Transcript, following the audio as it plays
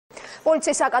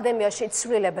პოლიციის აკადემიაში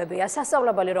ცვლილებებია.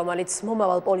 სასწავლებელი, რომელიც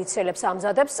მომავალ პოლიციელებს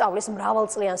ამზადებს, სწავლის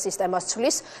მრავალწლიან სისტემას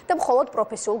ცვლის და მხოლოდ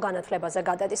პროფესიულ განათლებაზე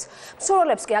გადადის.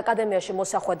 მსურველებს კი აკადემიაში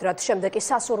მოსახვედრად, შემდეგ კი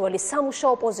სასურველი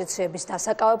სამუშაო პოზიციების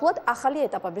დასაკავებლად ახალი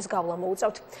ეტაპების გავლა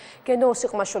მოუწევთ. გენო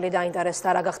უსიყმაშვილი დაინტერესდა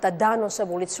რა გახდა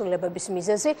დაანონსებული ცვლილებების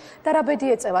მიზეზი და რა ბედი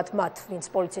ეწევათ მათ, ვინც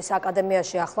პოლიციის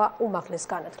აკადემიაში ახლა უმაღლეს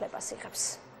განათლებას იღებს.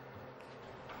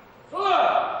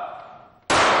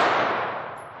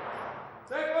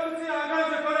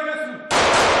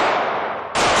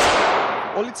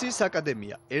 პოლიციის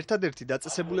აკადემია ერთადერთი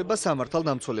დაწესებულება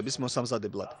სამართალდამცველების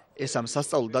მოსამზადებლად. ეს ამ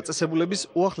სასწავლო დაწესებულების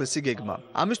უახლესი გეგმა.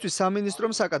 ამისთვის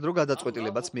სამინისტრომ საკადრო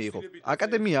გადაწყვეტილებაც მიიღო.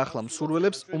 აკადემია ახლა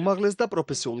მსურველებს უმაღლეს და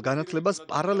პროფესიულ განათლებას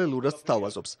პარალელურად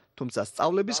სთავაზობს, თუმცა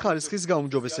სწავლების ხარისხის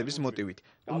გაუმჯობესების მოტივით.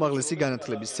 უმაღლესი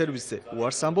განათლების სერვისზე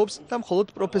უარს ამბობს და მხოლოდ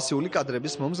პროფესიული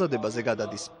კადრების მომზადებაზე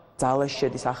გადადის. ძალაში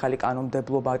შედის ახალი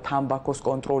კანონმდებლობა, თამბაქოს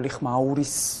კონტროლი,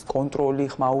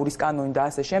 ხმაურის კანონი და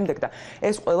ასე შემდეგ და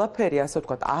ეს ყველაფერი, ასე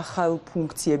ვთქვათ, ახალ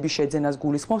ფუნქციების შეძენას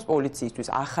გულისხმობს პოლიციისთვის,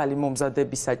 ახალი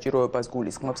მომზადების საჭიროებას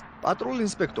გულისხმობს. პატრულ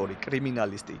ინსპექტორი,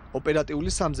 კრიმინალისტი,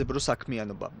 ოპერატიული სამძებრო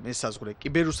საქმიანობა, მესაზღვრე,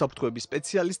 კიბერუსაფრთხოების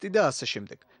სპეციალისტი და ასე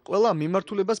შემდეგ. ყველა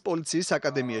მიმართულებას პოლიციის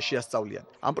აკადემიაში ასწავლიან.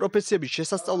 ამ პროფესიების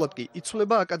შესასწავლად კი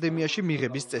იცვლება აკადემიაში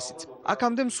მიღების წესიც.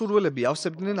 აქამდე მსურველები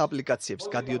ავსებდნენ აპლიკაციებს,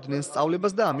 გადიოდნენ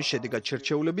სწავლებას და ამის შედეგად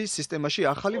შერჩეულები სისტემაში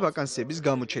ახალი ვაკანსიების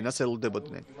გამოჩენას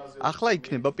ელოდებოდნენ. ახლა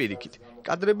იქნება პირიქით.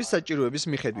 კადრების საჭიროების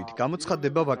მიხედვით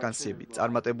გამოცხადდება ვაკანსიები,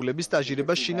 წარმატებულების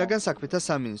სტაჟირებას შინაგან საქმეთა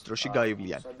სამინისტროში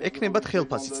გაივლიან. ექნებათ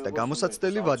ხელფასიც და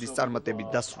გამოსაცდელი ვადის წარმატებით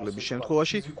დასრულების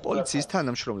შემთხვევაში პოლიციის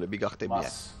თანამშრომლები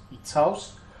გახდებიან.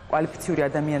 კვალიფიციური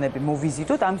ადამიანები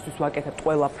მოვიზიდოთ, ამისთვის ვაკეთებთ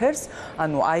ყველაფერს,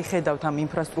 ანუ აიხედავთ ამ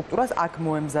ინფრასტრუქტურას, აქ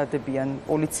მოემზადებიან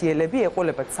პოლიციელები,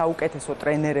 ეყოლებათ საუკეთესო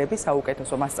ტრენერები,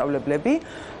 საუკეთესო მასწავლებლები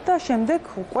და შემდეგ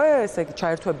უკვე ესე იგი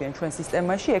ჩაერთვებიან ჩვენ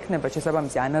სისტემაში, ექნებათ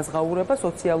შესაბამისი ანაზღაურება,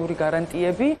 სოციალური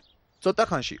გარანტიები. ცოტა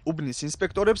ხანში უბნის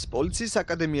ინსპექტორებს პოლიციის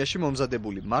აკადემიაში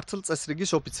მომზადებული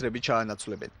მართლწესრიგის ოფიცრები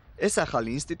ჩაანაცვლებენ. ეს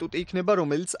ახალი ინსტიტუტი იქნება,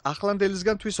 რომელიც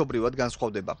ახლანდელისგან თვისობრივად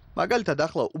განსხვავდება. მაგალითად,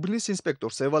 ახლა უბნის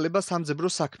ინსპექტორს ევალება სამძებრო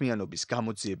საქმიანობის,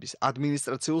 გამოძიების,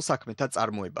 ადმინისტრაციულ საქმეთა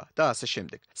წარმოება და ასე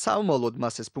შემდეგ. საომალოდ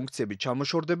მას ეს ფუნქციები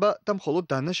ჩამოშორდება და მხოლოდ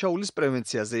დანაშაულის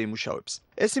პრევენციაზე იმუშავებს.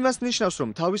 ეს იმას ნიშნავს, რომ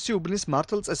თავისი უბნის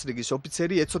მართლწესრიგის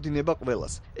ოფიცერი ეწოდინება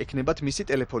ყველას, ექნებათ მისი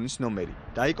ტელეფონის ნომერი,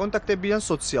 დაიკონტაქტებიან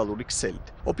სოციალური ქსელით.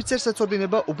 ოფიცერს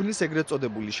ეწოდინება უბნის ეგრეთ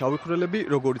წოდებული შავი ხვრელები,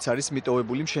 როგორიც არის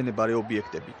მიტოვებული მშენებარე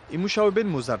ობიექტები. იმუშავებენ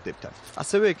მოზარდ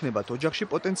ასევე ექნებათ ოჯახში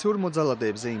პოტენციურ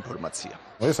მოძალადეებზე ინფორმაცია.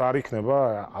 ეს არ იქნება,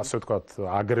 ასე ვთქვათ,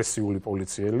 აგრესიული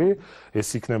პოლიციელი, ეს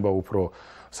იქნება უფრო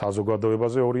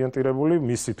საზოგადოებაზე ორიენტირებული,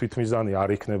 მისი თვითმიზანი არ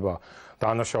იქნება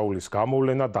დანაშაულის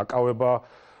გამოვლენა, დაკავება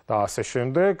და ასე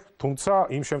შემდეგ, თუმცა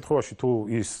იმ შემთხვევაში თუ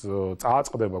ის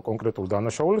წააწყდება კონკრეტულ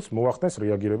დანაშაულს, მოახდენს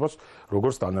რეაგირებას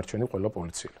როგორც დანარჩენი ყველა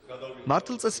პოლიციელი.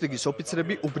 მართლწესრიგის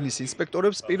ოფიცრები უბნის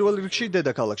ინსპექტორებს პირველ რიგში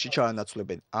დედაქალაქში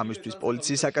ჩაანაცვლებენ. ამისთვის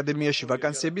პოლიციის აკადემიაში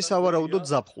ვაკანსიები სავარაუდოდ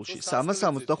ზაფხულში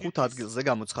 365 ადგილზე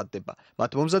გამოცხადდება.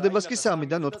 მათ მომზადებას კი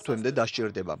 3-დან 4 თვემდე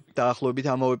დასჭირდება. დაახლოებით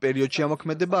ამავე პერიოდში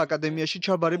ამოქმედება აკადემიაში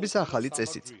ჩაბარების ახალი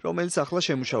წესიც, რომელიც ახლა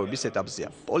შემუშავების ეტაპზეა.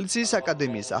 პოლიციის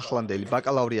აკადემიის ახლანდელი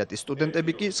ბაკალავრიატის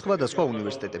სტუდენტები კი სხვადასხვა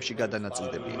უნივერსიტეტებში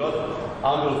გადანაწილდებიან.